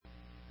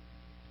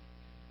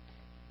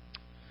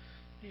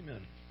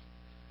Amen.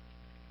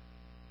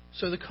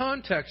 So the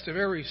context of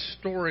every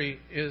story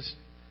is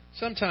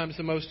sometimes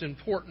the most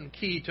important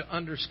key to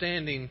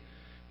understanding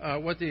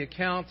what the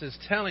account is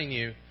telling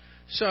you.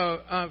 So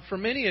for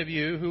many of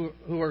you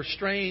who are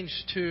strange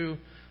to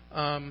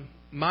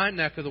my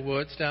neck of the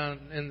woods down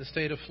in the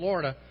state of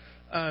Florida,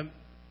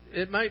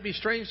 it might be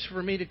strange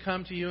for me to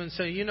come to you and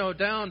say,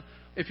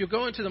 if you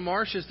go into the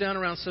marshes down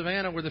around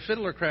Savannah where the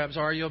fiddler crabs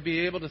are, you'll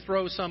be able to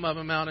throw some of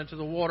them out into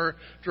the water,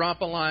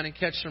 drop a line, and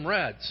catch some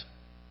reds.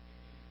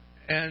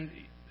 And,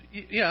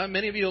 yeah,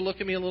 many of you will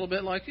look at me a little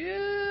bit like,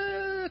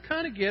 yeah,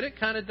 kind of get it,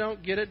 kind of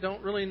don't get it,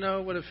 don't really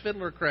know what a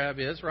fiddler crab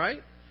is, right?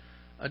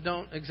 I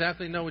don't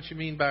exactly know what you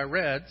mean by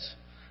reds.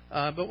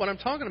 But what I'm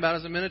talking about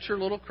is a miniature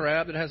little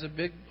crab that has a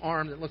big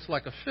arm that looks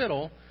like a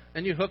fiddle,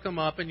 and you hook them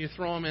up and you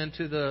throw them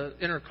into the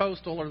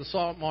intercoastal or the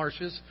salt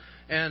marshes,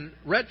 and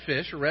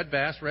redfish or red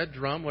bass, red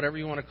drum, whatever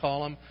you want to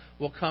call them,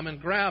 will come and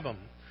grab them.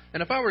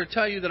 And if I were to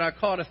tell you that I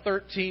caught a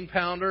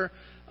 13-pounder,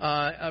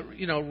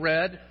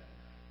 red,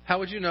 how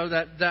would you know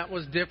that that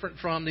was different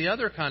from the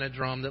other kind of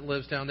drum that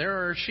lives down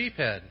there, or a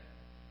sheephead?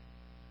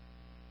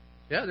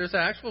 Yeah, there's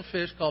an actual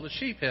fish called a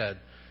sheephead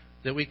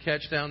that we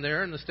catch down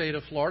there in the state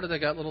of Florida. They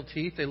got little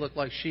teeth. They look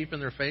like sheep in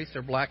their face.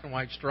 They're black and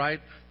white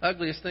striped.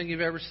 Ugliest thing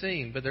you've ever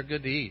seen, but they're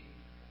good to eat.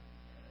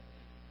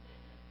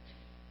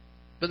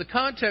 But the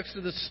context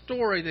of the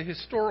story, the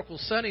historical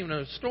setting of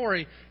the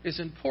story, is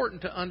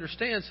important to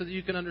understand so that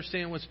you can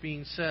understand what's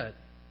being said.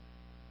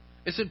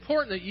 It's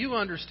important that you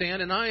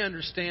understand, and I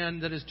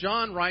understand, that as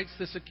John writes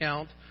this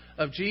account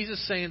of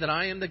Jesus saying that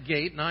I am the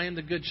gate and I am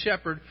the good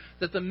shepherd,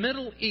 that the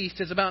Middle East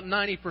is about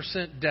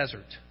 90%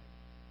 desert.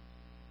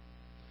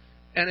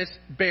 And it's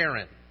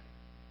barren.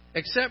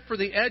 Except for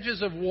the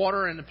edges of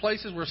water and the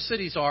places where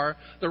cities are,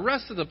 the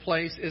rest of the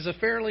place is a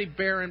fairly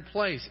barren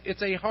place.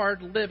 It's a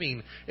hard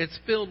living. It's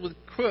filled with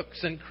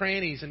crooks and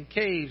crannies and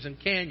caves and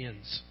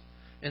canyons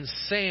and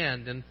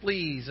sand and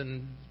fleas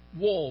and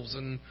wolves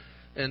and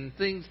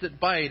things that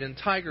bite and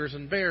tigers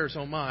and bears,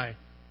 oh my.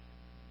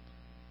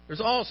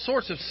 There's all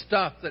sorts of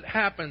stuff that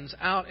happens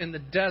out in the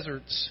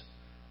deserts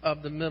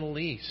of the Middle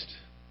East.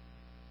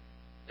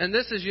 And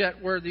this is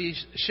yet where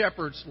these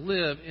shepherds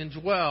live and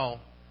dwell.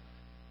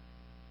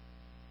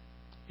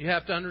 You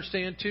have to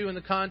understand, too, in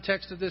the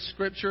context of this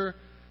scripture,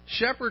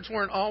 shepherds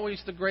weren't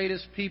always the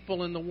greatest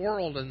people in the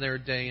world in their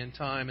day and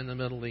time in the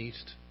Middle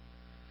East.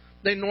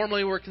 They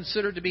normally were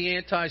considered to be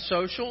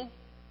antisocial.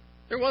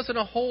 There wasn't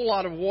a whole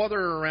lot of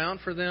water around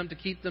for them to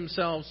keep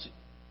themselves,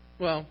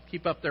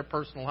 keep up their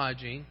personal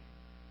hygiene.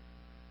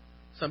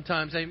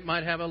 Sometimes they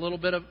might have a little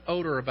bit of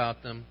odor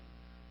about them.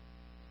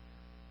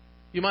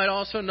 You might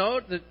also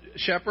note that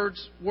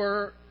shepherds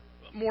were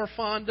more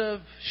fond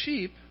of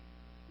sheep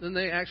than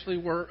they actually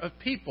were of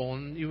people.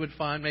 And you would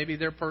find maybe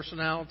their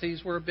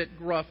personalities were a bit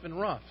gruff and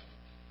rough.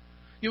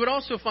 You would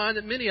also find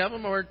that many of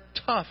them are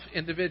tough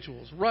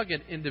individuals,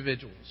 rugged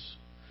individuals.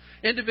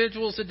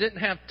 Individuals that didn't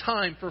have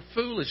time for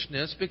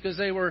foolishness because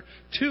they were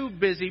too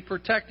busy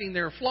protecting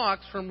their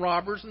flocks from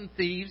robbers and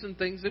thieves and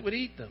things that would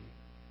eat them.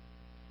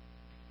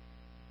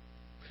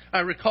 I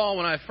recall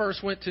when I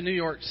first went to New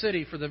York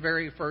City for the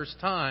very first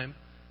time,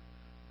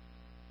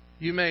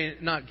 you may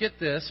not get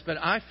this, but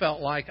I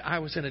felt like I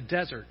was in a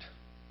desert.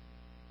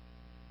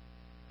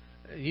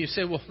 You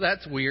say, well,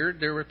 that's weird.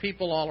 There were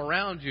people all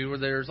around you where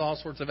there's all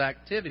sorts of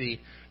activity.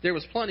 There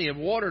was plenty of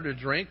water to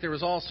drink. There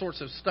was all sorts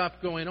of stuff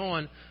going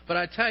on. But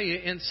I tell you,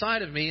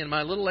 inside of me, in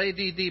my little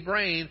ADD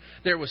brain,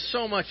 there was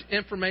so much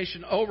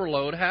information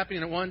overload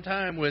happening at one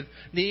time with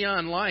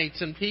neon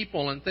lights and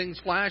people and things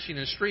flashing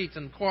in streets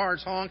and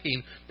cars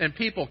honking and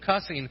people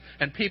cussing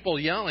and people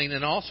yelling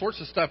and all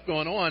sorts of stuff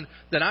going on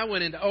that I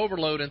went into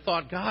overload and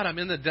thought, God, I'm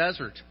in the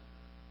desert.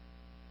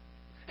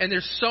 And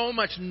there's so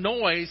much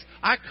noise,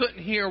 I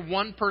couldn't hear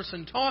one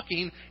person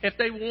talking if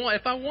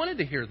I wanted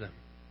to hear them.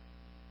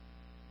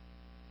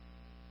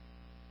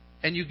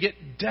 And you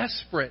get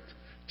desperate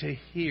to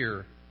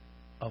hear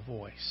a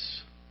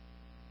voice.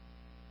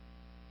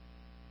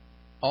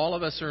 All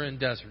of us are in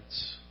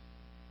deserts.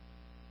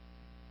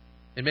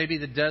 It may be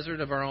the desert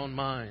of our own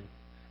mind.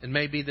 It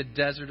may be the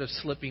desert of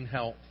slipping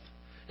health.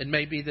 It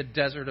may be the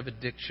desert of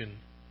addiction.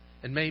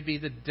 It may be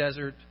the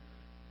desert,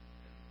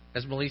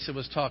 as Melissa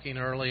was talking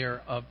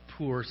earlier, of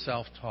poor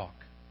self-talk.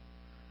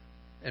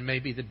 And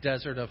maybe the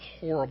desert of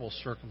horrible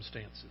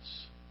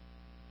circumstances.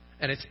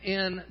 And it's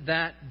in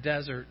that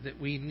desert that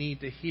we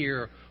need to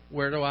hear,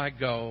 where do I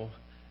go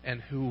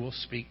and who will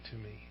speak to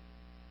me?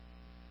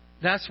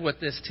 That's what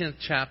this 10th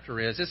chapter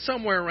is. It's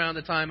somewhere around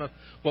the time of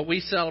what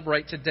we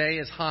celebrate today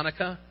as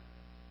Hanukkah.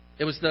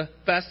 It was the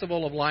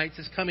Festival of Lights.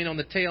 It's coming on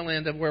the tail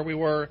end of where we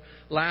were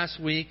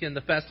last week in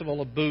the Festival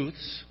of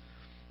Booths.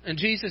 And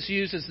Jesus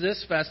uses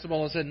this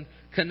festival as a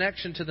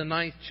connection to the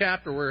 9th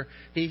chapter where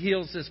he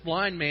heals this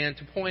blind man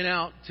to point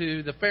out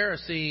to the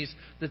Pharisees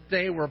that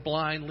they were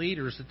blind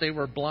leaders, that they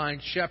were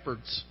blind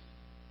shepherds,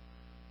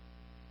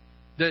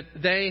 that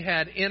they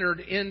had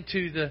entered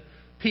into the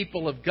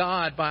people of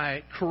God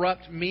by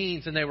corrupt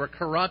means, and they were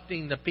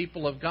corrupting the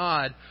people of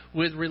God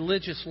with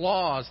religious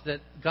laws that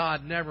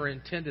God never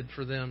intended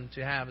for them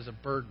to have as a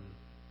burden.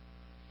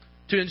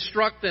 to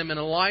instruct them in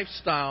a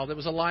lifestyle that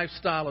was a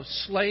lifestyle of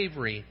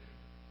slavery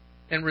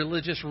and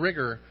religious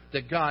rigor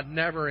that God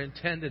never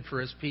intended for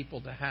His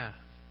people to have.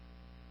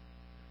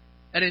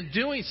 And in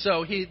doing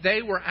so,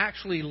 they were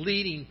actually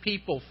leading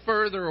people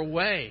further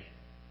away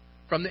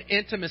from the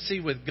intimacy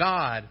with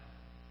God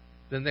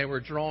than they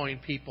were drawing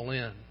people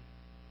in.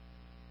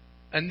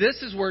 And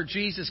this is where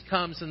Jesus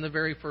comes in the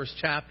very first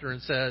chapter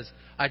and says,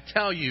 I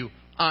tell you,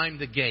 I'm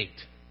the gate.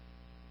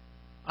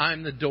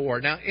 I'm the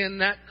door. Now, in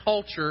that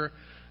culture,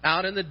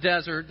 out in the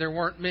desert, there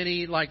weren't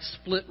many like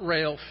split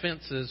rail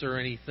fences or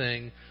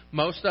anything.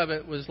 Most of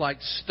it was like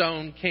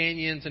stone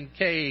canyons and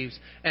caves.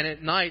 And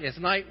at night, as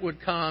night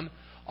would come,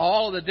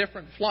 all the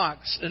different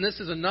flocks, and this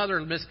is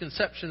another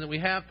misconception that we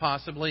have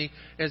possibly,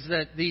 is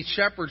that these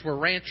shepherds were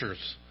ranchers.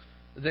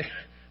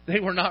 They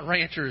were not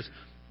ranchers.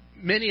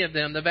 Many of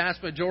them, the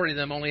vast majority of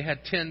them, only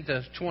had 10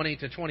 to 20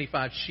 to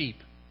 25 sheep.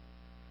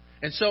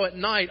 And so at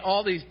night,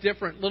 all these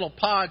different little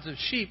pods of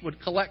sheep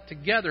would collect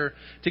together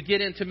to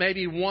get into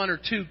maybe one or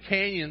two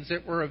canyons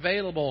that were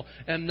available,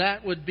 and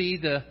that would be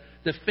the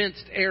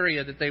fenced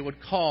area that they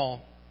would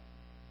call.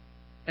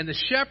 And the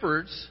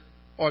shepherds,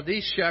 or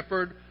the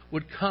shepherd,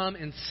 would come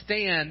and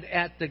stand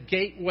at the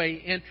gateway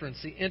entrance,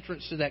 the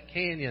entrance to that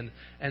canyon,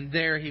 and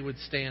there he would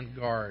stand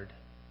guard.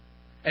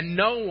 And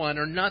no one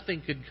or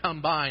nothing could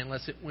come by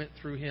unless it went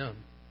through him.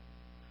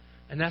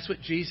 And that's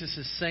what Jesus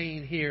is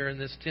saying here in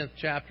this 10th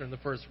chapter, in the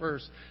first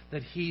verse,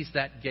 that He's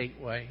that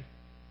gateway.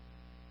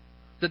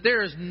 That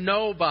there is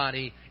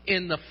nobody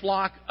in the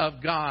flock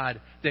of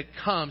God that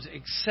comes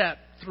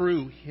except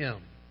through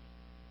Him.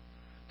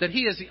 That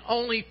He is the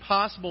only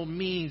possible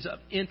means of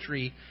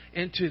entry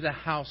into the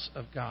house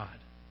of God,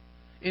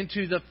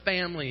 into the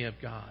family of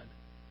God.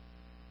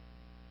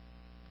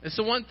 It's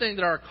the one thing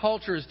that our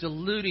culture is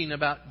diluting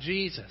about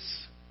Jesus.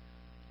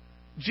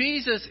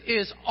 Jesus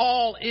is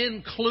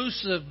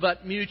all-inclusive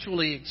but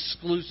mutually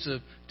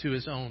exclusive to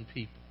His own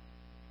people.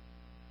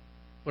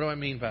 What do I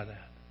mean by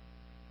that?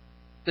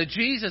 That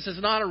Jesus is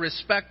not a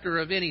respecter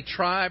of any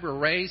tribe or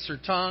race or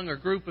tongue or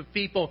group of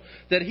people.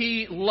 That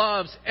He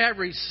loves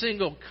every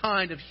single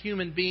kind of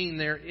human being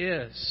there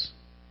is.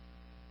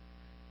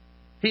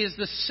 He is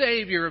the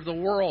Savior of the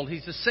world.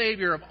 He's the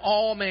Savior of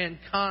all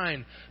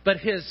mankind. But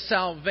His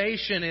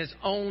salvation is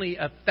only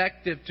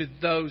effective to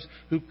those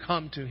who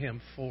come to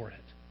Him for it.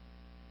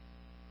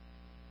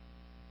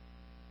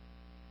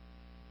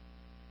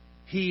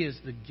 He is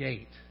the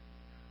gate.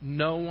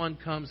 No one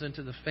comes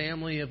into the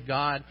family of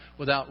God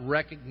without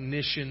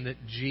recognition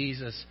that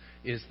Jesus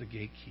is the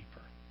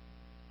gatekeeper.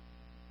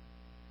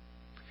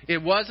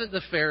 It wasn't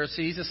the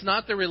Pharisees. It's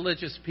not the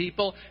religious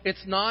people.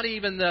 It's not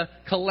even the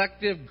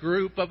collective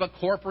group of a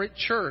corporate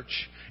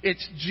church.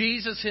 It's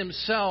Jesus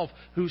Himself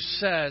who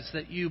says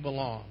that you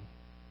belong.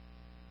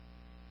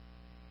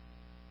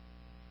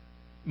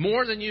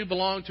 More than you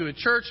belong to a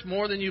church,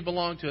 more than you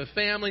belong to a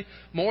family,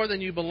 more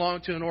than you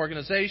belong to an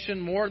organization,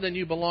 more than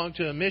you belong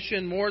to a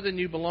mission, more than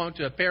you belong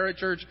to a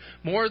parachurch,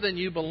 more than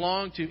you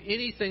belong to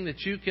anything that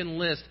you can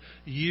list,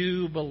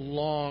 you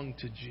belong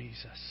to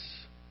Jesus.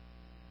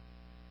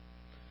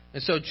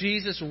 And so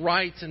Jesus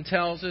writes and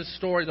tells His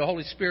story. The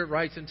Holy Spirit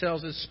writes and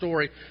tells His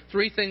story.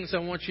 Three things I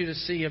want you to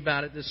see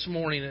about it this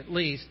morning at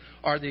least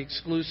are the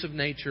exclusive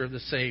nature of the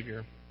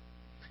Savior.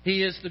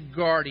 He is the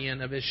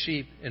guardian of His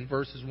sheep in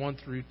verses 1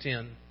 through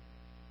 10.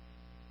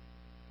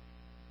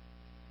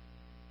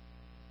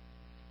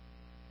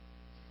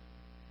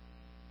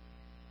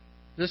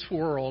 This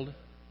world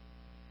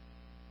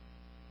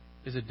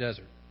is a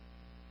desert.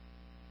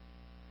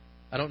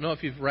 I don't know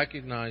if you've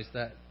recognized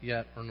that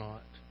yet or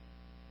not.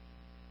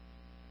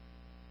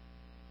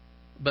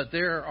 But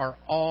there are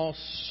all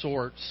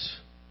sorts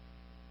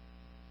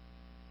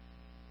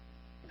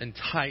and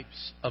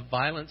types of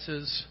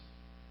violences,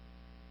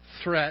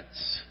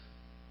 threats,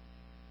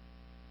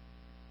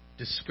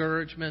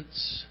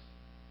 discouragements,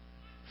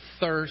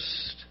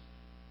 thirst,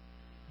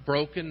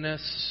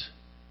 brokenness.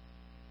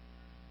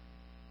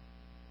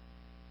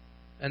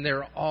 And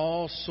there are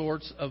all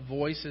sorts of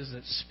voices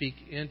that speak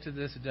into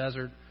this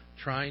desert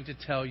trying to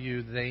tell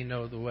you they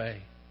know the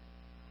way.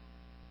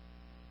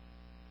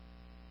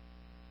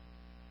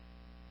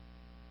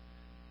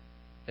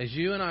 As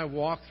you and I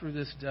walk through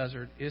this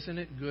desert, isn't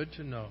it good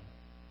to know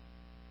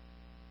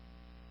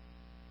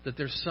that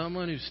there's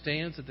someone who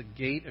stands at the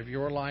gate of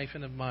your life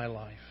and of my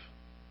life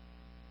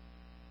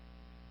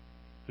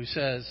who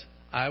says,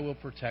 I will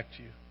protect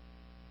you.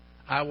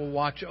 I will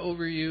watch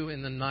over you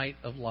in the night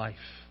of life.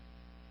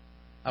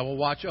 I will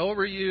watch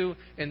over you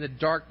in the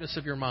darkness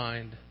of your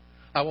mind.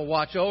 I will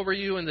watch over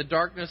you in the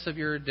darkness of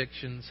your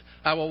addictions.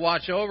 I will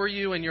watch over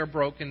you in your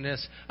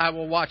brokenness. I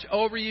will watch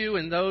over you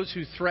in those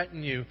who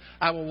threaten you.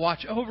 I will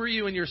watch over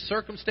you in your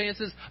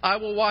circumstances. I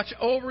will watch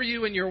over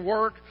you in your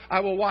work. I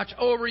will watch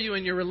over you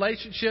in your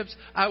relationships.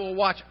 I will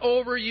watch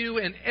over you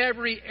in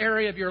every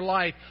area of your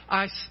life.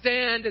 I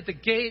stand at the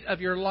gate of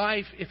your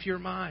life if you're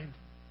mine.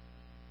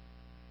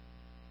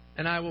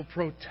 And I will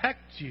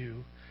protect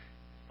you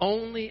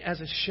only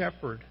as a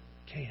shepherd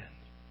can.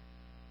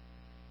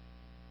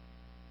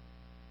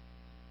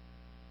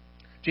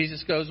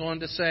 Jesus goes on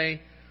to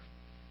say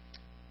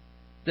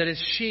that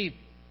His sheep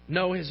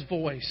know His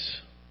voice.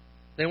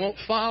 They won't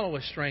follow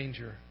a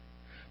stranger.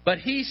 But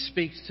He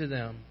speaks to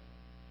them.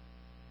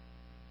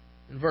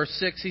 In verse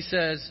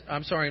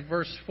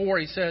 4,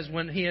 He says,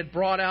 when He had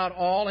brought out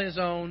all His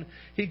own,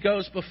 He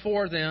goes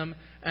before them,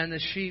 and the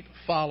sheep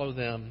follow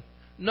them.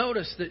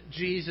 Notice that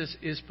Jesus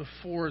is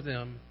before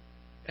them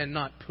and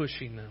not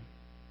pushing them.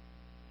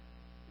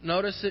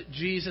 Notice that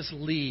Jesus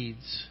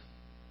leads.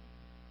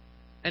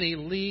 And He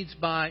leads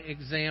by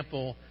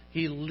example.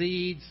 He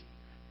leads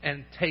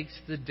and takes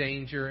the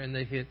danger and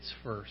the hits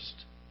first.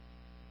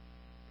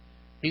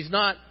 He's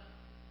not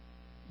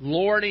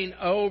lording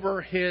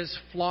over His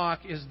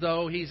flock as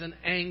though He's an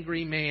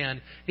angry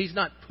man. He's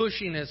not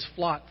pushing His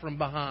flock from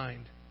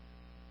behind.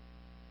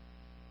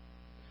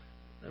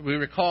 We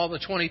recall the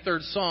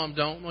 23rd Psalm,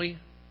 don't we?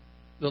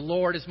 The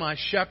Lord is my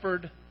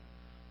shepherd.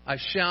 I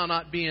shall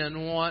not be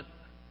in want.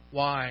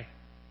 Why?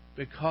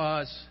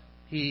 Because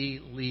He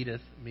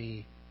leadeth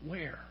me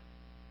where?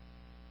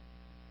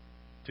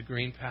 To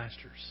green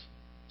pastures,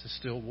 to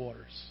still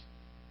waters.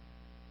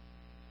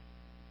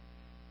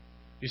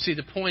 You see,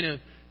 the point of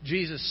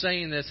Jesus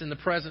saying this in the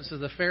presence of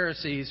the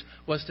Pharisees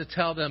was to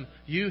tell them,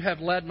 you have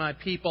led my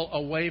people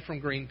away from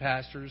green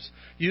pastures.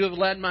 You have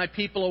led my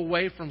people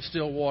away from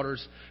still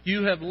waters.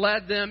 You have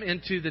led them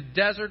into the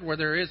desert where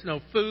there is no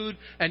food,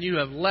 and you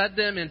have led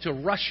them into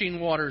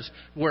rushing waters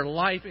where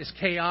life is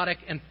chaotic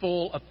and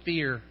full of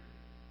fear.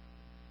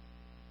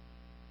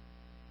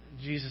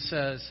 Jesus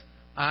says,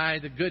 I,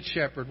 the Good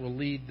Shepherd, will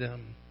lead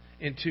them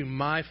into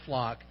my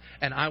flock,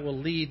 and I will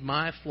lead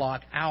my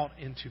flock out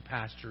into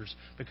pastures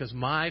because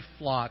my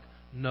flock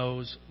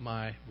knows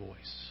my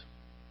voice.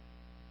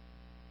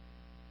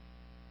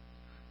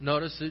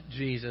 Notice that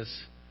Jesus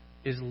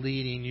is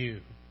leading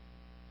you.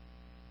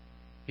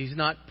 He's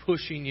not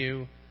pushing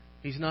you.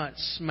 He's not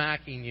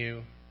smacking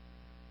you.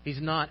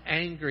 He's not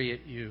angry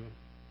at you,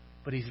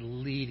 but He's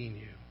leading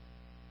you.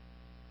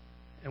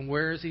 And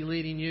where is He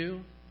leading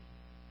you?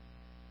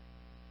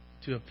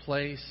 To a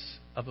place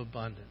of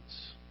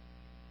abundance.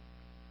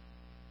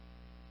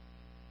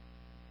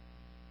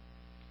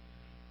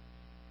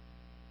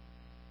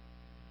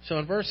 So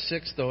in verse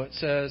 6, though, it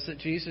says that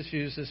Jesus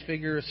used this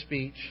figure of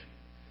speech.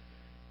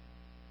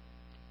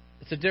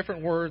 It's a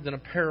different word than a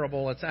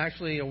parable. It's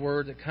actually a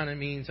word that kind of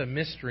means a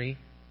mystery.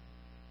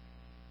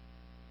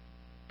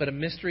 But a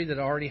mystery that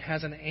already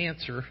has an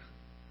answer.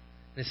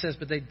 And it says,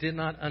 but they did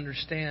not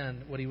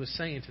understand what He was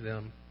saying to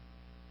them.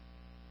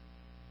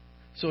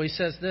 So He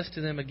says this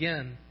to them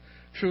again.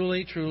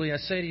 Truly, truly, I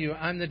say to you,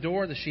 I'm the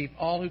door of the sheep.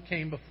 All who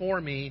came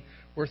before me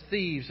were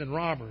thieves and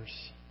robbers.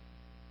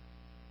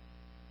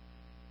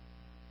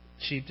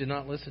 Sheep did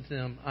not listen to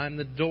them. I'm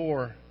the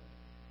door.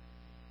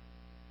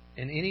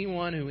 And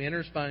anyone who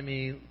enters by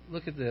me,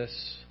 look at this,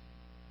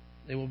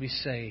 they will be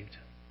saved.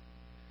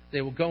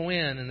 They will go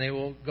in and they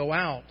will go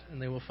out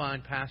and they will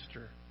find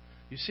pasture.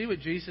 You see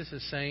what Jesus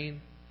is saying?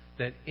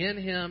 That in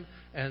Him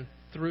and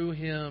through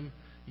Him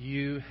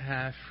you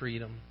have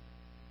freedom.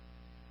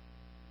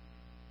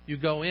 You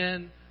go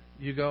in,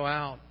 you go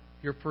out.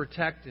 You're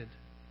protected.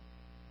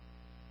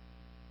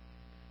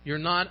 You're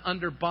not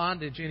under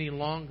bondage any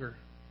longer.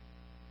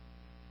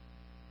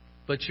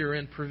 But you're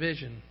in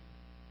provision.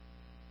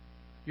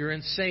 You're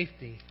in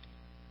safety.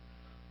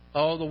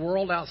 Oh, the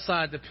world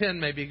outside the pen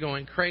may be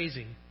going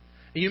crazy.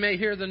 You may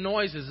hear the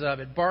noises of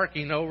it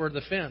barking over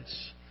the fence,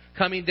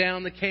 coming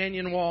down the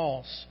canyon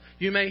walls.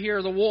 You may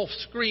hear the wolf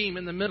scream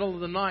in the middle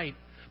of the night.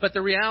 But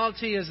the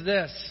reality is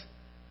this,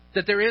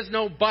 that there is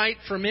no bite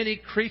from any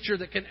creature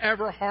that can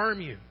ever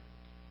harm you.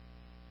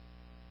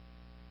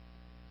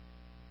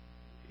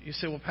 You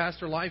say, well,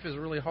 Pastor, life is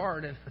really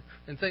hard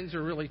and things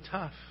are really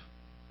tough.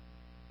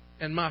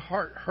 And my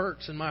heart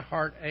hurts and my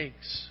heart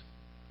aches.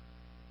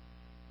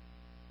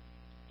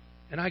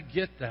 And I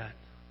get that.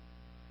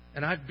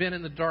 And I've been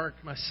in the dark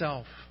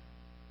myself.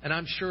 And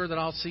I'm sure that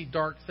I'll see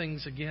dark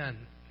things again.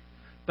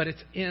 But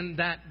it's in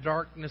that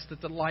darkness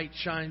that the light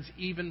shines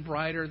even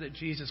brighter, that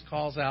Jesus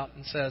calls out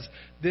and says,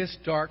 this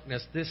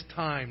darkness, this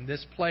time,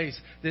 this place,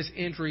 this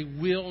injury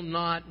will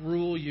not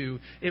rule you.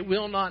 It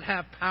will not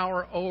have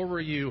power over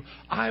you.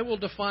 I will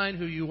define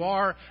who you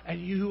are,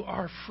 and you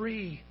are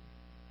free.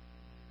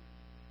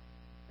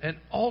 And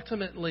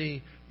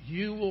ultimately,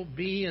 you will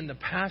be in the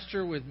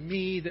pasture with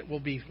me that will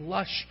be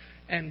lush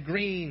and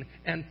green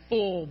and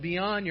full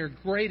beyond your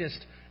greatest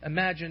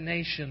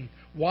imagination.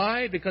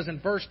 Why? Because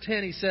in verse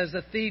 10 He says,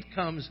 the thief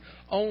comes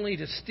only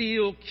to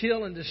steal,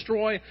 kill, and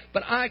destroy,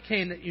 but I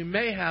came that you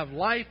may have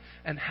life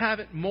and have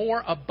it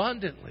more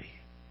abundantly.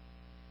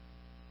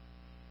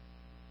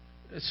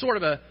 It's sort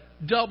of a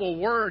double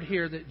word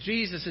here that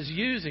Jesus is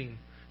using.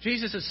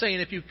 Jesus is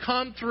saying, if you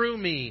come through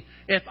me,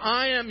 if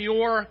I am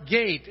your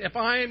gate, if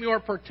I am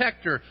your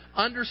protector,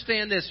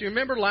 understand this. You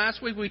remember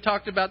last week we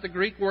talked about the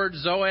Greek word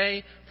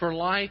zoe for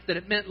life, that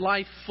it meant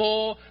life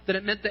full, that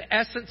it meant the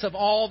essence of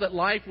all that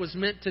life was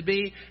meant to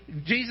be.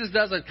 Jesus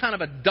does a kind of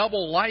a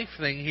double life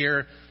thing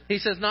here. He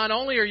says, not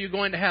only are you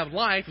going to have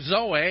life,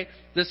 zoe,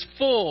 this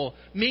full,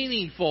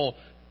 meaningful,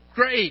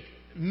 great,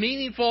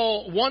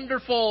 meaningful,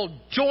 wonderful,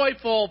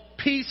 joyful,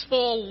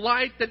 peaceful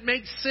life that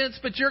makes sense,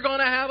 but you're going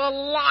to have a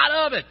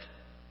lot of it.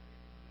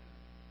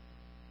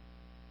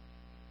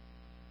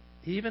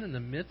 Even in the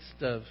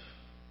midst of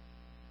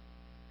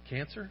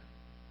cancer?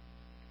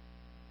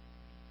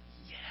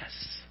 Yes.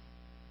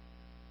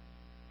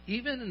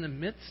 Even in the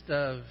midst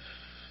of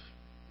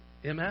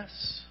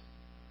MS?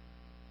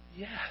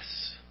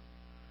 Yes.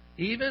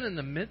 Even in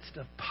the midst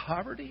of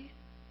poverty?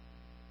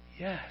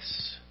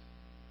 Yes.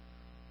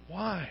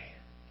 Why?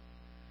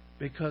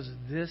 Because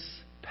this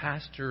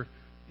pasture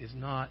is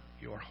not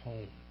your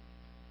home.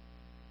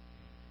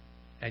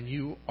 And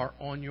you are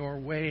on your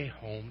way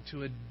home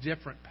to a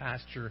different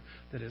pasture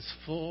that is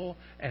full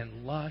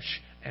and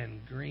lush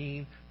and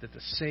green that the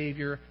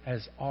Savior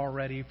has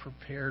already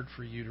prepared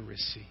for you to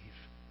receive.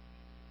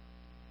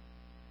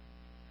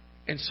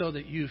 And so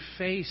that you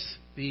face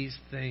these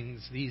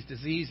things, these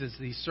diseases,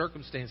 these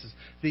circumstances,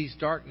 these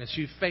darkness.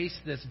 You face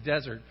this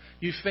desert.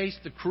 You face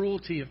the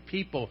cruelty of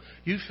people.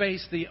 You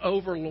face the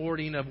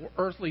overlording of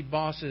earthly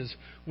bosses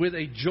with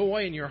a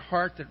joy in your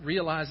heart that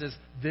realizes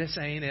this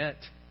ain't it.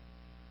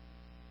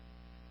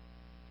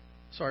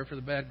 Sorry for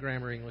the bad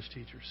grammar, English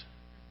teachers.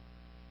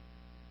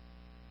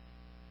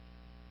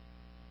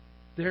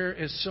 There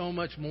is so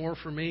much more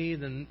for me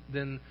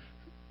than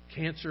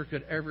cancer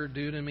could ever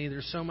do to me.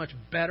 There's so much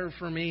better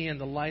for me in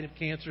the light of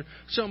cancer.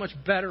 So much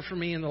better for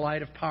me in the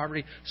light of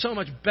poverty. So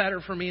much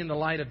better for me in the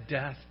light of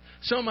death.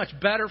 So much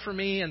better for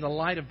me in the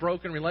light of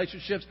broken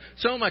relationships.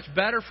 So much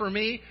better for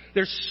me.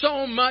 There's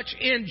so much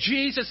in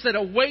Jesus that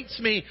awaits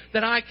me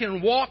that I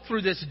can walk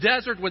through this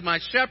desert with my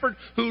shepherd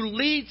who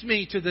leads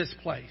me to this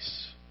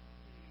place.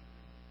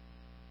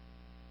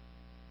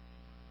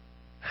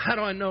 How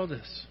do I know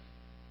this?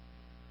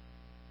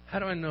 How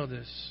do I know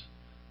this?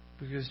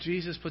 Because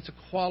Jesus puts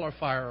a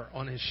qualifier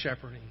on His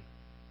shepherding.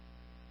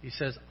 He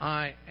says,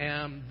 I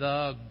am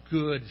the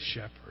good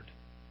shepherd.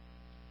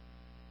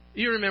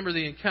 You remember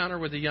the encounter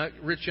with the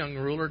rich young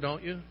ruler,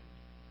 don't you?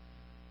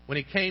 When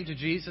he came to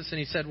Jesus and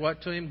he said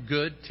what to him?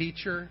 Good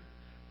teacher.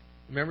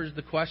 Remember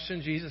the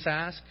question Jesus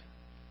asked?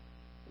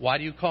 Why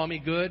do you call me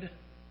good?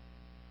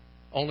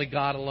 Only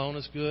God alone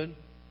is good.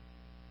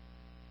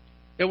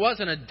 It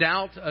wasn't a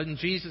doubt in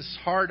Jesus'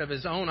 heart of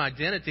His own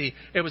identity.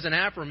 It was an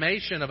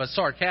affirmation of a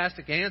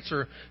sarcastic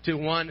answer to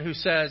one who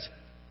says,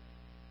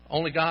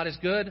 only God is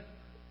good.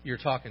 You're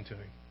talking to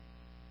Him.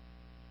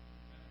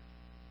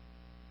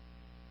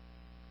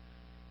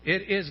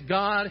 It is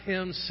God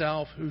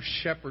Himself who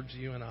shepherds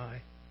you and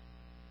I.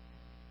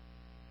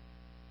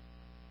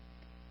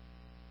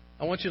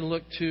 I want you to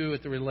look, too,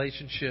 at the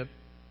relationship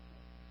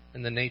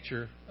and the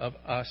nature of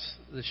us,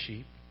 the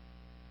sheep.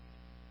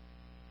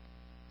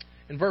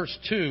 In verse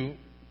 2,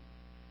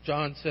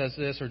 John says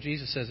this, or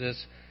Jesus says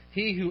this,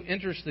 He who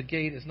enters the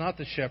gate is not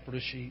the shepherd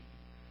of sheep.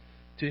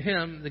 To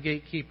him the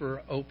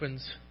gatekeeper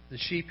opens. The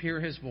sheep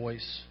hear his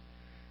voice,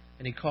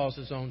 and he calls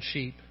his own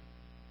sheep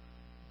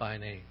by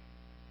name.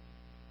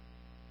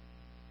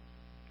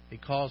 He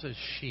calls his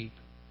sheep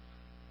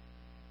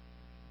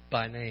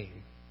by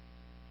name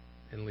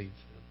and leads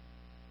them.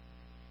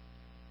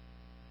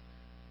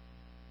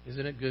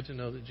 Isn't it good to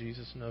know that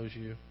Jesus knows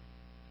you?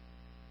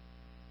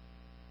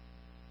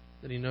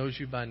 That He knows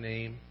you by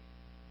name.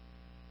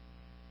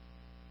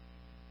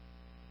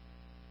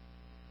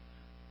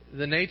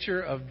 The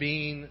nature of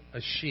being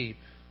a sheep,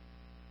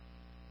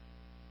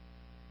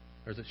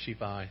 or is it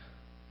sheep eye?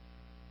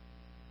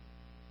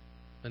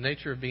 The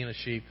nature of being a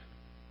sheep,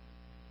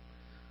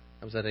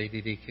 that was that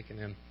ADD kicking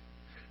in,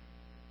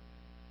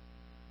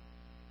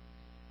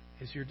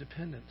 is you're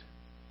dependent.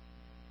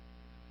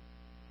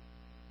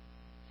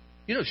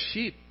 You know,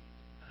 sheep,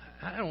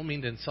 I don't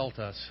mean to insult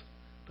us,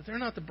 but they're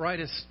not the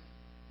brightest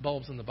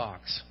bulbs in the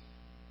box.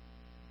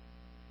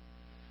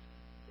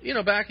 You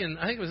know, back in,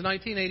 I think it was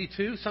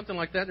 1982, something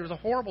like that, there was a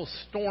horrible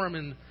storm,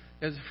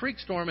 it was a freak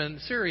storm in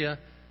Syria,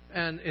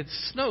 and it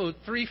snowed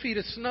 3 feet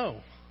of snow.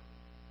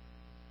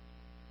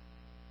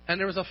 And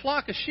there was a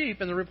flock of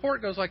sheep, and the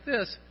report goes like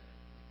this,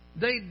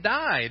 they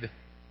died.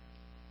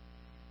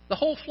 The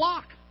whole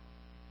flock.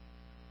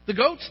 The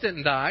goats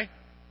didn't die.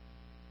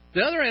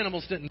 The other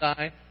animals didn't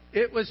die.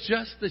 It was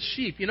just the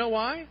sheep. You know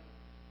why?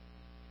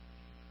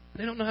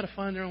 They don't know how to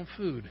find their own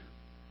food.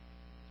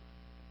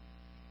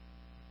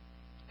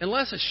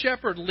 Unless a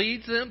shepherd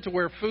leads them to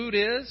where food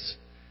is,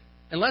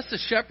 unless the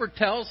shepherd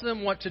tells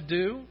them what to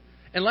do,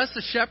 unless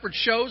the shepherd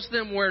shows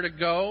them where to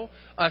go,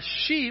 a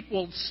sheep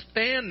will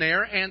stand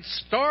there and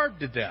starve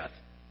to death.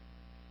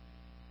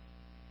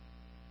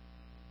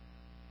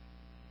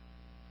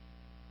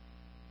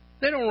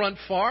 They don't run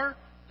far.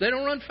 They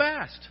don't run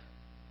fast.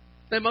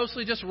 They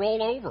mostly just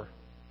roll over.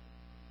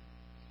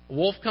 A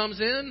wolf comes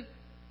in.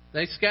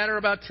 They scatter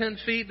about 10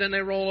 feet, then they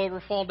roll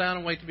over, fall down,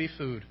 and wait to be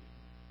food.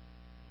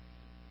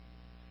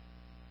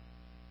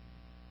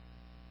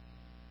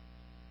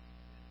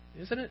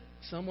 Isn't it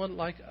somewhat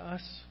like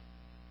us?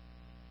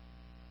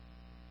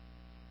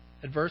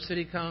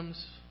 Adversity comes.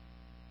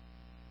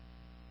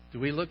 Do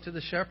we look to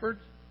the shepherd?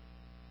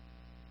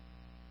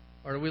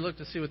 Or do we look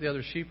to see what the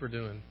other sheep are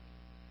doing?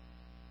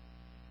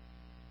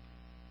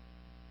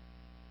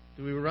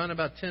 Do we run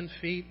about 10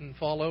 feet and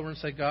fall over and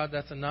say, God,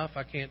 that's enough,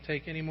 I can't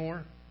take any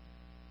more?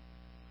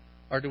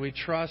 Or do we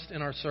trust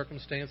in our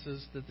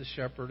circumstances that the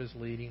shepherd is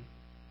leading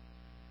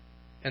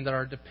and that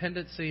our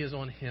dependency is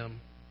on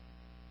Him?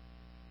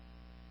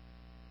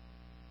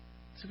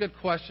 It's a good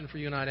question for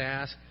you and I to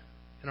ask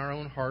in our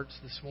own hearts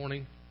this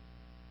morning.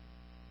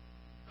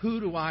 Who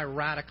do I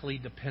radically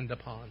depend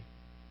upon?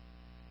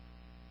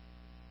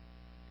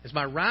 Is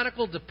my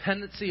radical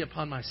dependency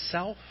upon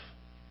myself,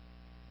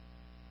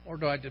 or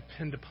do I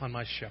depend upon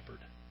my shepherd?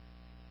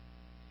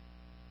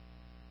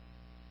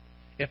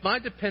 If my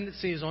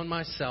dependency is on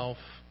myself,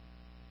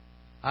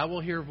 I will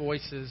hear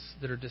voices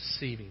that are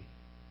deceiving,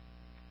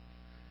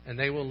 and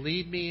they will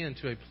lead me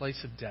into a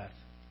place of death.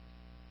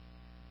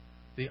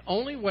 The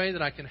only way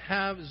that I can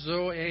have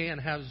Zoe and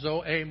have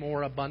Zoe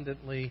more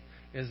abundantly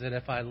is that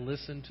if I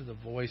listen to the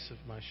voice of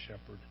my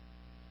shepherd,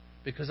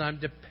 because I'm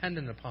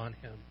dependent upon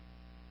Him.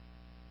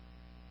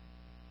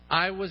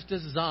 I was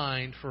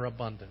designed for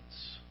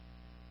abundance.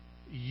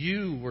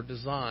 You were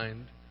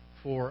designed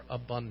for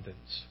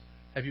abundance.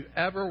 Have you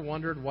ever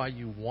wondered why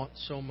you want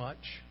so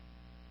much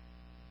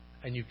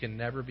and you can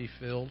never be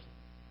filled?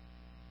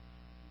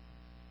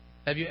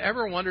 Have you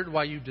ever wondered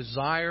why you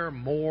desire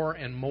more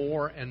and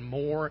more and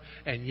more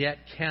and yet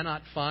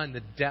cannot find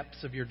the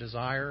depths of your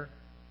desire?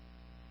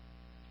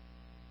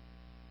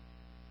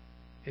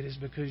 It is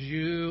because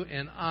you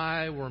and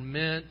I were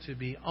meant to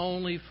be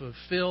only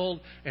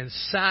fulfilled and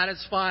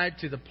satisfied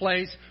to the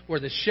place where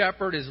the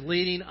shepherd is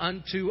leading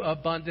unto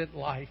abundant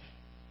life.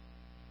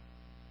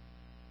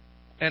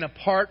 And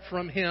apart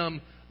from Him,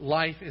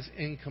 life is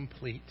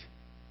incomplete.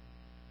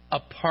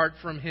 Apart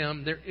from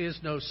Him, there is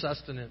no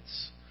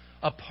sustenance.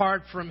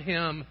 Apart from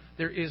Him,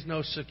 there is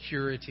no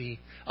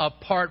security.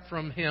 Apart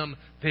from Him,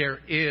 there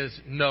is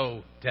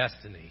no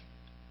destiny.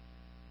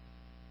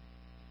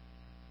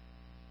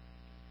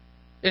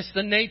 It's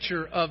the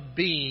nature of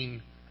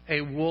being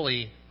a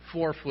woolly,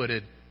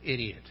 four-footed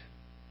idiot.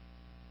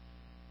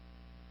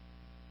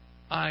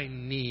 I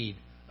need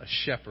a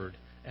shepherd,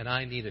 and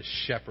I need a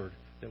shepherd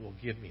that will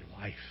give me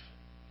life.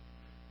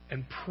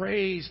 And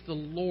praise the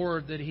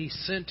Lord that He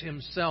sent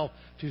Himself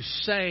to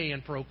say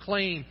and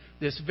proclaim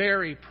this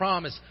very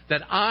promise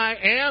that I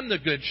am the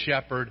good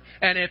shepherd,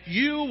 and if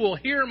you will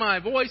hear my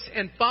voice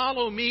and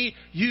follow me,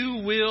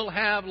 you will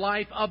have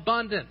life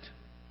abundant.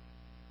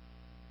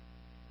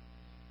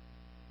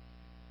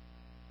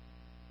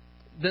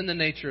 Then the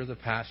nature of the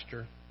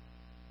pasture.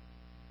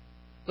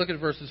 Look at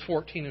verses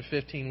 14 and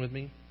 15 with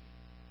me.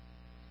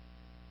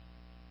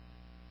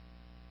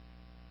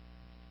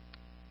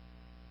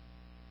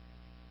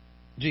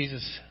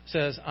 Jesus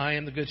says, I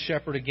am the good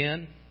shepherd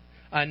again.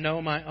 I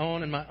know my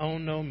own, and my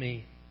own know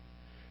me.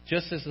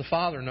 Just as the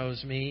Father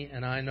knows me,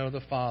 and I know the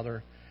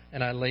Father,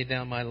 and I lay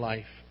down my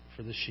life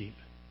for the sheep.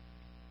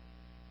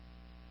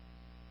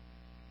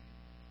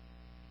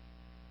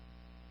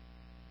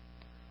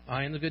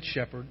 I am the good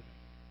shepherd.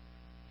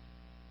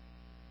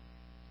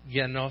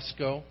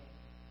 Genosko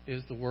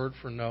is the word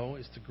for know.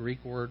 It's the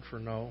Greek word for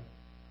know.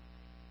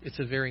 It's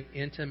a very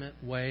intimate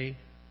way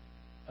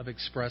of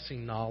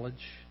expressing knowledge.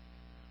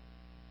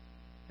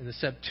 In the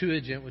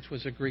Septuagint, which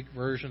was a Greek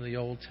version of the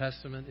Old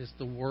Testament, is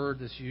the word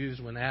that's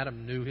used when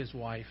Adam knew his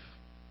wife.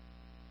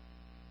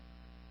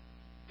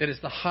 It is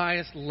the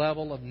highest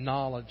level of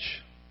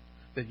knowledge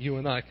that you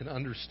and I can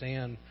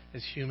understand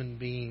as human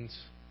beings.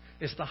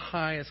 It's the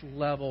highest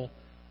level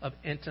of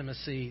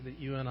intimacy that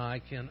you and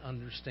I can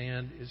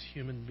understand as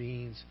human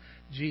beings.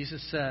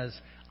 Jesus says,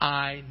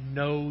 I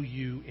know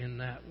you in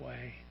that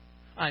way.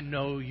 I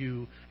know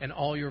you and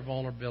all your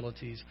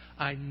vulnerabilities.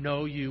 I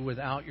know you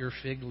without your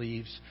fig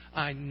leaves.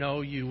 I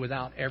know you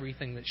without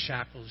everything that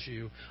shackles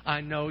you.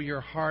 I know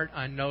your heart.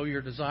 I know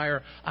your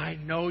desire. I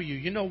know you.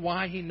 You know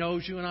why He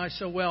knows you and I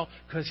so well?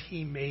 Because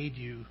He made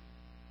you.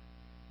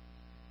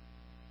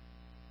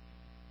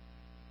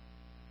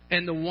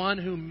 And the one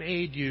who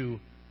made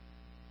you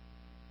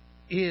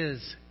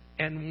is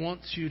and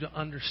wants you to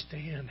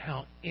understand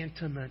how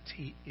intimate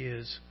He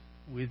is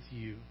with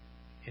you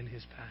in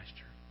His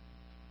pasture.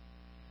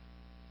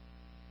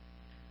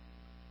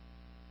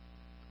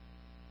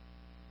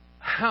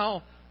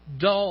 How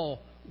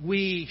dull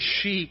we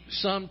sheep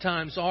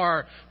sometimes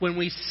are when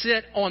we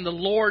sit on the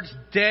Lord's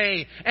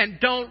day and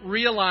don't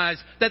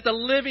realize that the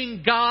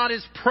living God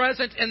is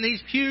present in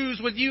these pews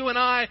with you and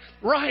I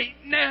right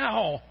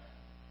now.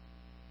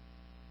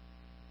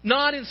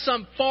 Not in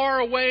some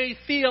faraway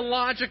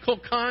theological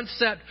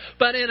concept,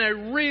 but in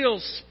a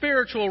real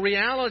spiritual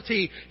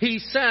reality. He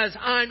says,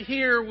 I'm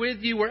here with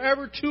you.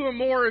 Wherever two or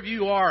more of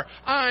you are,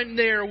 I'm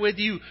there with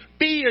you.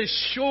 Be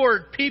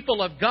assured,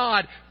 people of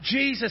God,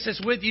 Jesus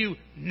is with you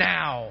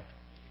now.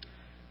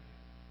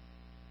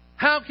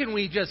 How can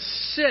we just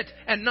sit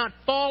and not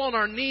fall on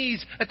our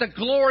knees at the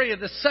glory of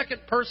the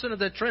second person of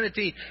the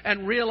Trinity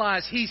and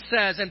realize He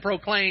says and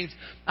proclaims,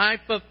 I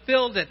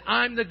fulfilled it.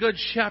 I'm the good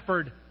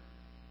shepherd.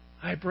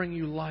 I bring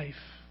you life.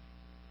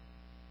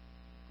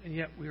 And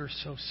yet we are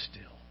so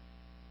still.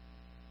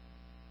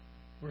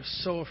 We're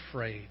so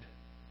afraid.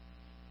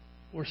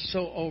 We're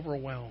so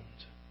overwhelmed.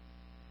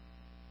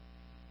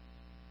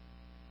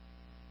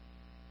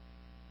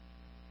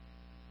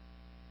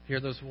 Hear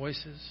those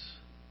voices?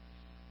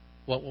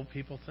 What will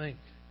people think?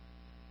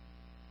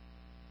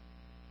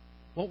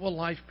 What will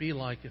life be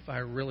like if I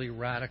really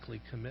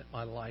radically commit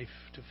my life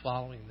to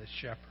following this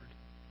shepherd?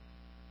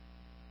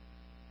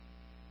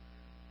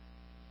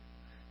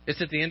 It's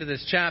at the end of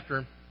this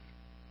chapter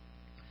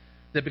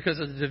that because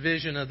of the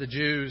division of the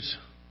Jews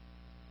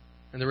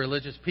and the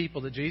religious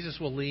people, that Jesus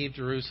will leave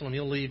Jerusalem.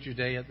 He'll leave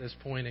Judea at this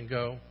point and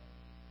go.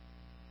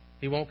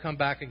 He won't come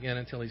back again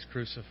until He's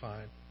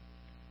crucified.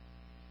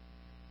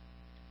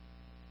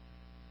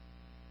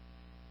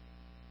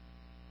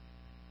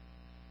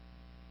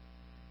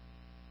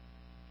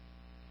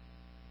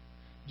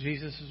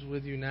 Jesus is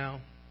with you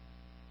now,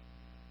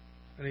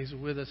 and He's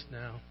with us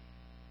now.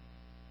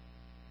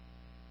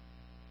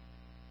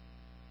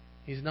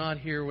 He's not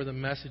here with a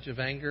message of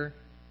anger.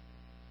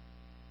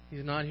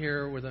 He's not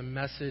here with a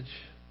message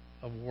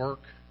of work.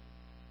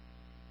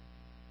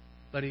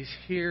 But He's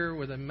here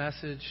with a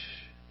message,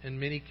 in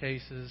many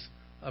cases,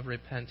 of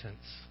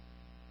repentance.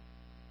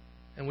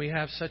 And we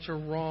have such a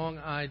wrong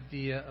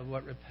idea of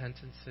what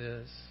repentance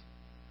is.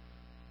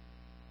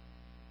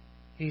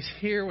 He's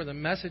here with a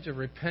message of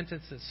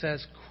repentance that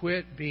says,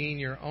 quit being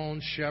your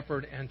own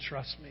shepherd and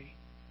trust me.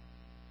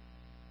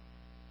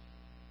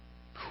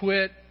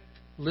 Quit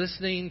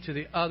listening to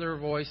the other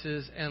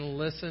voices and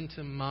listen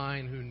to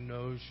mine who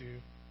knows you.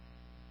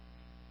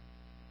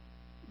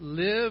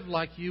 Live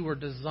like you were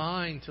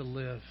designed to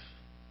live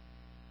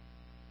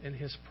in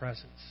His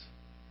presence.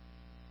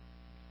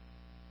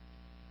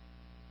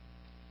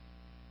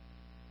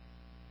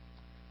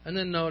 And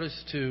then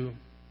notice, too,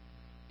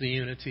 the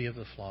unity of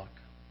the flock.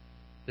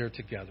 They're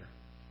together.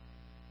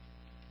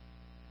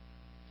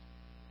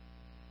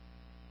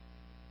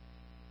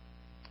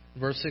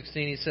 Verse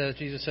 16,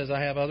 Jesus says,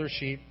 I have other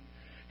sheep.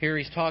 Here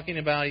he's talking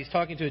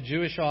to a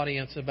Jewish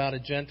audience about a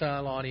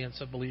Gentile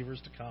audience of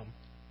believers to come.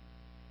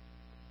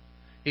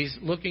 He's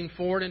looking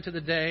forward into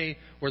the day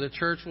where the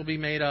church will be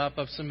made up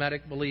of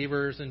Semitic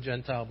believers and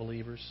Gentile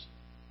believers,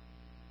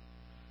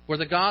 where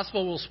the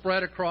gospel will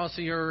spread across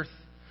the earth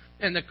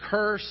and the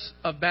curse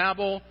of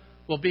Babel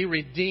will be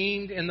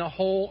redeemed and the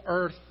whole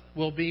earth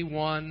will be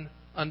one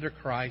under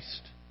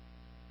Christ.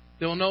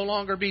 There will no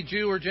longer be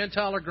Jew or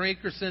Gentile or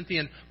Greek or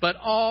Scythian, but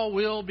all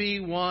will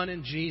be one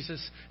in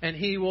Jesus, and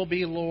He will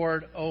be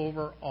Lord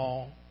over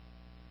all.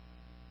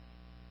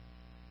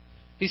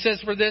 He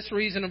says, for this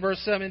reason in verse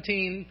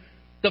 17,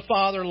 the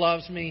Father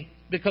loves me,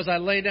 because I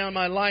lay down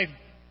my life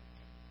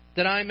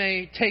that I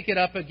may take it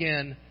up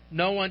again.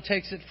 No one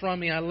takes it from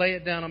me. I lay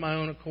it down on my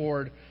own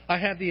accord. I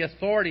have the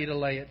authority to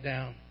lay it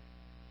down.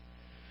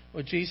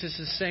 What Jesus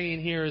is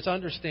saying here is,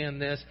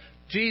 understand this.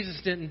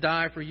 Jesus didn't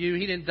die for you.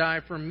 He didn't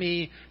die for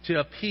me to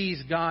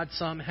appease God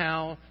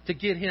somehow, to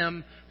get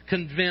Him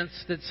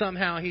convinced that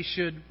somehow He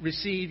should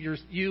receive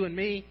you and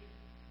me.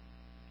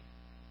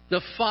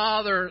 The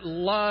Father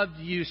loved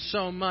you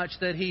so much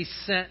that He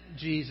sent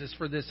Jesus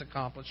for this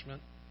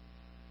accomplishment.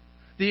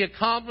 The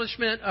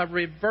accomplishment of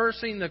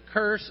reversing the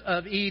curse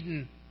of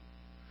Eden.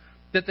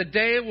 That the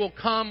day will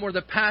come where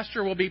the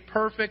pasture will be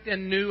perfect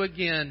and new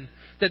again.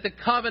 That the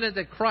covenant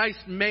that Christ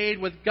made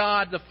with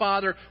God the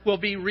Father will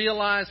be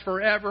realized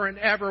forever and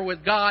ever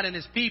with God and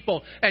His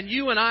people. And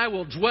you and I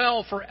will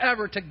dwell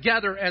forever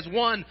together as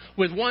one,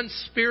 with one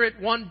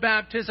Spirit, one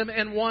baptism,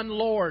 and one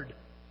Lord.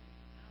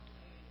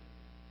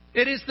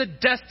 It is the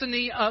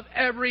destiny of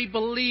every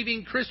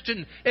believing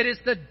Christian. It is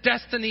the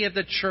destiny of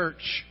the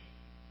church.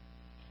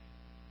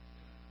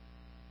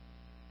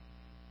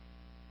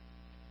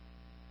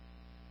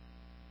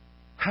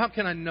 How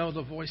can I know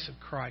the voice of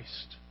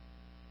Christ?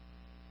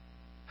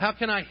 How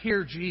can I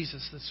hear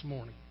Jesus this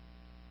morning?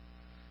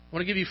 I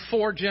want to give you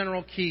 4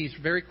 general keys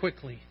very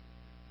quickly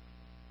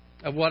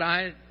of what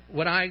I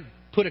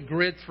put a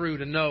grid through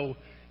to know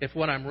if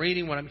what I'm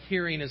reading, what I'm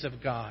hearing is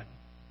of God.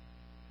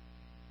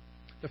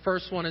 The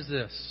first one is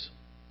this.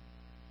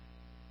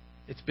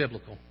 It's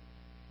biblical.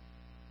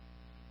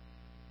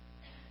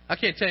 I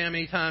can't tell you how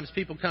many times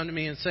people come to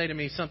me and say to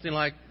me something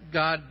like,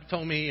 God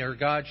told me, or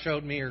God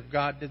showed me, or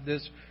God did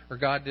this, or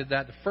God did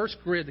that. The first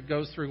grid that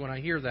goes through when I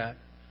hear that,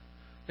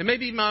 it may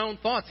be my own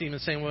thoughts even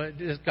saying, well,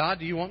 God,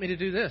 do you want me to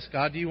do this?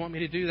 God, do you want me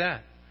to do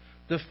that?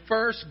 The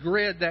first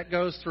grid that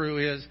goes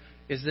through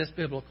is this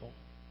biblical?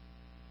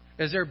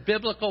 Is there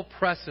biblical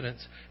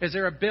precedence? Is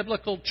there a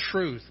biblical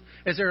truth?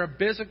 Is there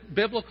a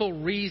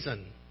biblical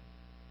reason?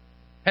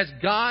 Has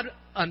God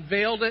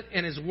unveiled it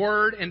in His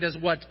Word, and does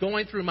what's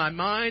going through my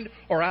mind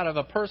or out of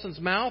a person's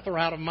mouth or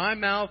out of my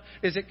mouth,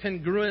 is it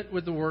congruent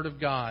with the Word of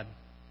God?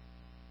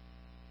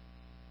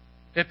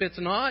 If it's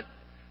not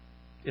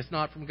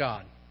from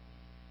God.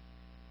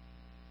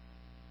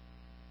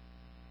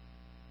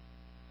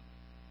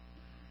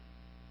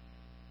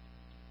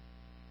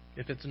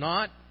 If it's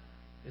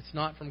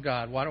not from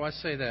God. Why do I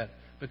say that?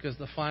 Because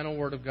the final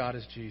word of God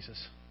is Jesus.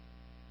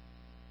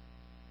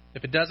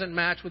 If it doesn't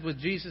match with what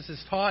Jesus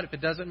has taught, if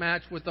it doesn't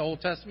match with the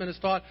Old Testament has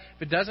taught,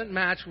 if it doesn't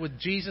match with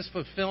Jesus'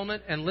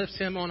 fulfillment and lifts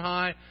Him on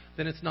high,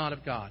 then it's not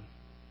of God.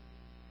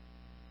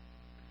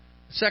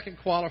 The second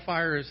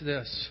qualifier is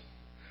this.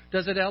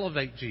 Does it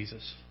elevate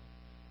Jesus?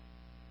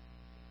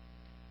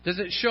 Does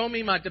it show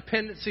me my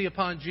dependency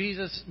upon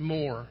Jesus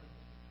more?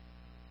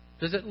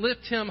 Does it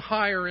lift Him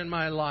higher in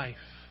my life?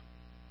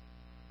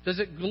 Does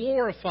it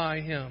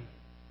glorify Him?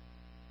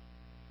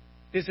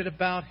 Is it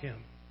about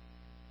Him?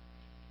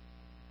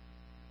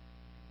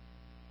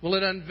 Will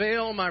it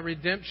unveil my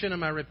redemption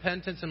and my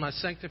repentance and my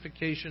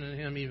sanctification in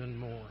Him even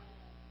more?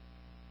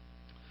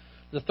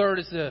 The third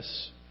is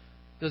this.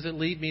 Does it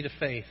lead me to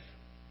faith?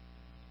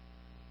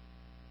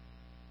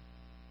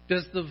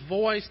 Does the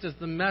voice, does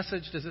the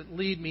message, does it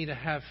lead me to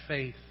have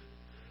faith?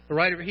 The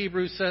writer of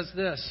Hebrews says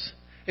this.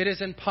 It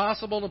is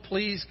impossible to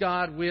please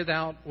God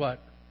without what?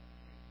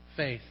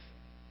 Faith.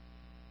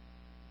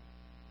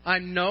 I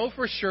know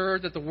for sure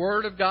that the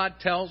Word of God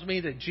tells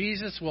me that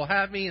Jesus will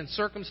have me in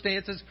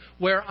circumstances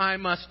where I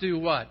must do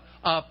what?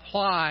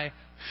 Apply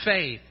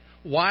faith.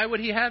 Why would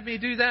He have me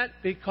do that?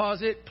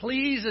 Because it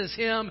pleases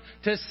Him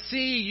to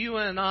see you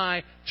and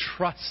I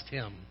trust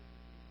Him.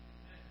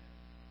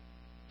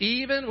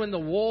 Even when the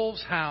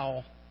wolves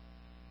howl.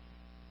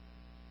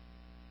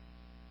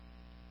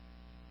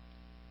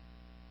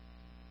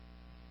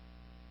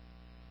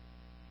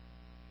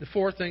 The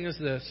fourth thing is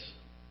this.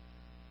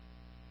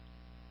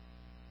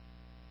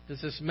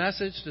 Does this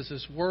message, does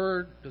this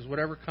word, does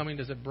whatever coming,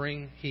 does it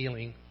bring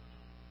healing?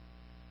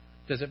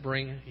 Does it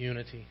bring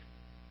unity?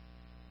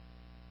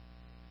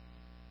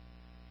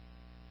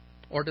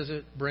 Or does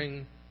it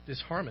bring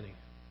disharmony?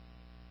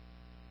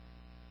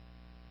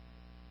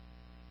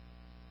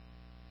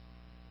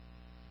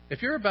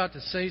 If you're about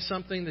to say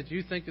something that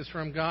you think is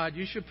from God,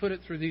 you should put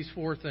it through these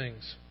four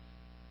things.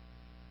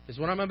 Is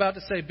what I'm about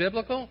to say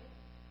biblical?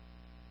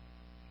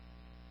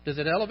 Does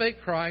it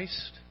elevate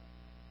Christ?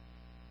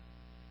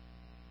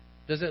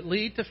 Does it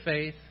lead to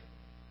faith?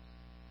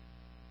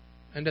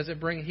 And does it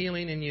bring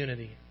healing and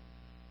unity?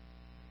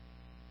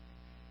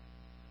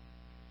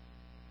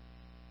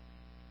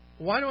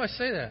 Why do I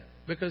say that?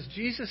 Because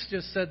Jesus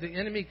just said the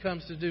enemy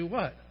comes to do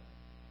what?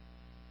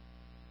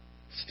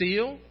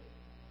 Steal,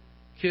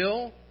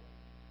 kill,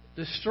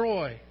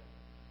 destroy.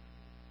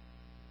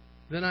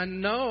 Then I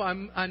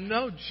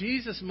know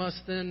Jesus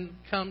must then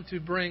come to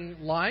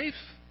bring life,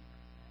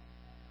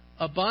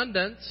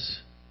 abundance,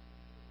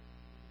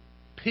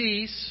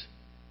 peace,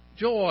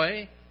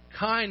 joy,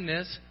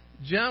 kindness,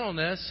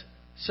 gentleness,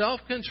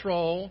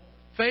 self-control,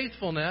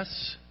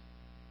 faithfulness.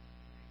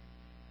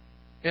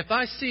 If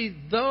I see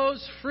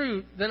those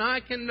fruit, then I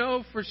can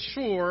know for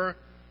sure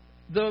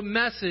the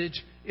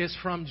message is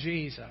from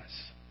Jesus.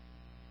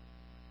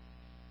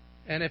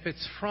 And if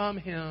it's from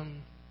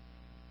Him,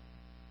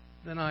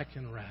 then I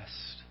can rest.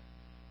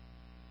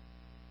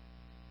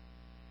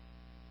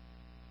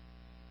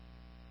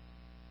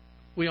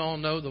 We all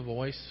know the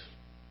voice.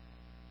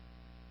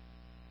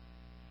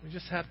 We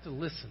just have to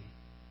listen.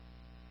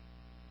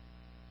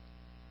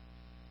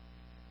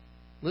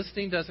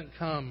 Listening doesn't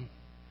come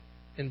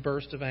in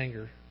bursts of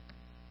anger.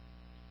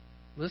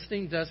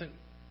 Listening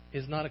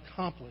is not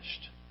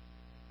accomplished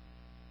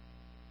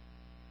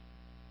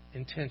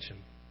in tension.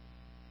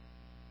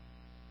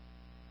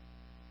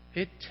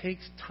 It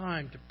takes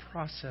time to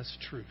process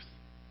truth.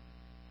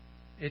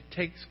 It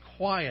takes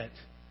quiet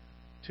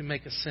to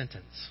make a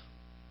sentence.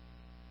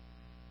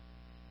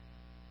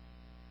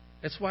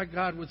 That's why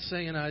God would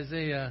say in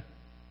Isaiah,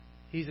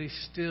 He's a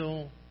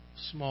still,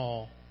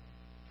 small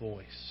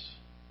voice.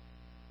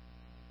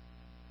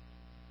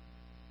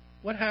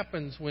 What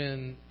happens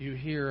when you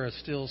hear a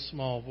still,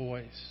 small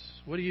voice?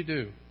 What do?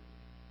 You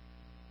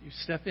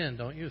step in,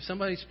 don't you? If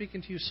somebody's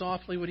speaking to you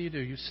softly, what do?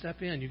 You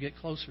step in. You get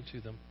closer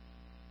to them.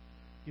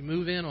 You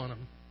move in on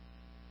them.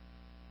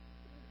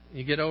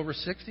 You get over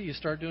 60, you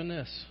start doing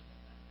this.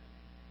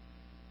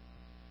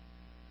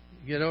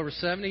 You get over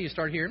 70, you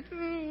start hearing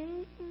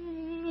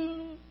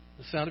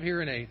the sound of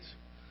hearing aids.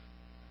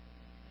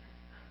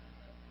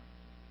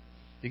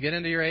 You get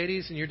into your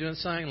 80s and you're doing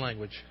sign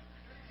language.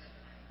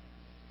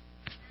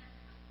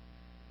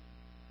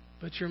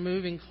 But you're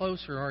moving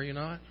closer, are you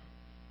not?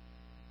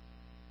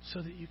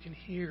 So that you can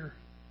hear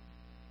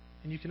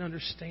and you can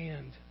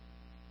understand.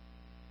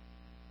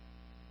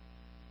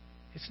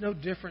 It's no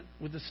different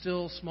with the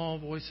still, small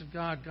voice of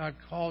God. God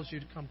calls you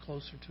to come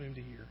closer to Him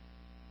to hear.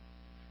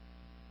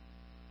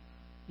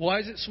 Why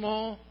is it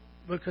small?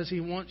 Because He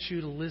wants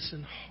you to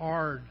listen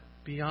hard,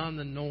 beyond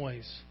the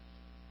noise,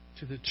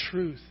 to the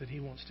truth that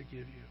He wants to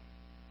give you.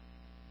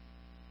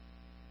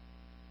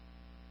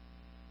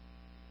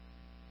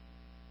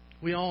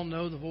 We all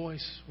know the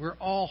voice. We're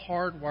all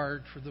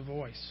hardwired for the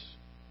voice.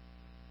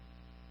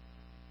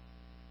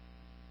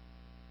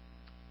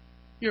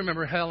 You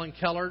remember Helen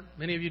Keller?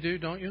 Many of you do,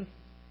 don't you?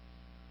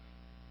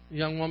 A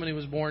young woman who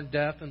was born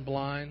deaf and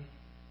blind,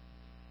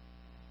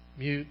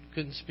 mute,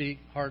 couldn't speak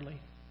hardly.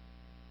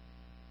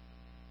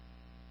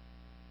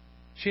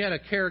 She had a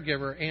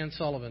caregiver, Anne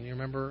Sullivan. You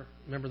remember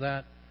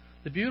that?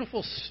 The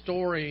beautiful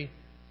story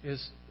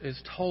is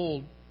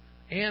told.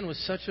 Anne was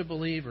such a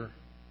believer.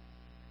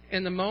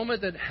 In the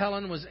moment that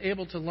Helen was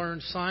able to learn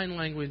sign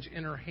language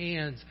in her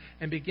hands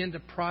and begin to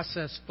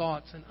process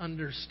thoughts and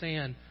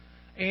understand,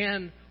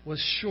 Anne was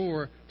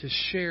sure to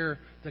share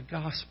the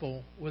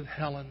gospel with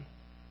Helen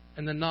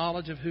and the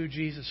knowledge of who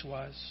Jesus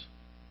was.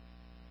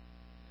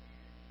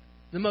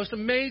 The most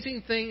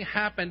amazing thing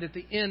happened at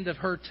the end of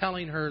her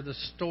telling her the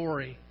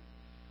story.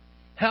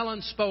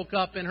 Helen spoke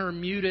up in her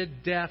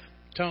muted, deaf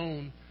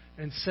tone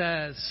and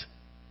says,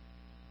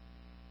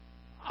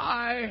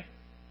 I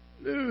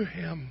knew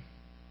him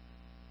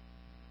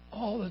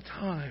all the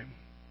time.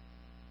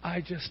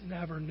 I just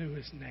never knew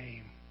his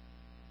name.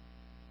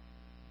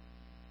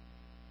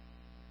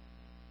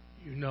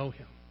 You know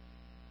him.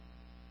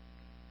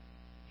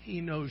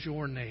 He knows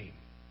your name.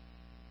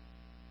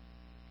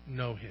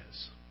 Know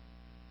his.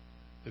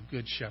 The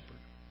Good Shepherd.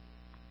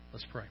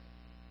 Let's pray.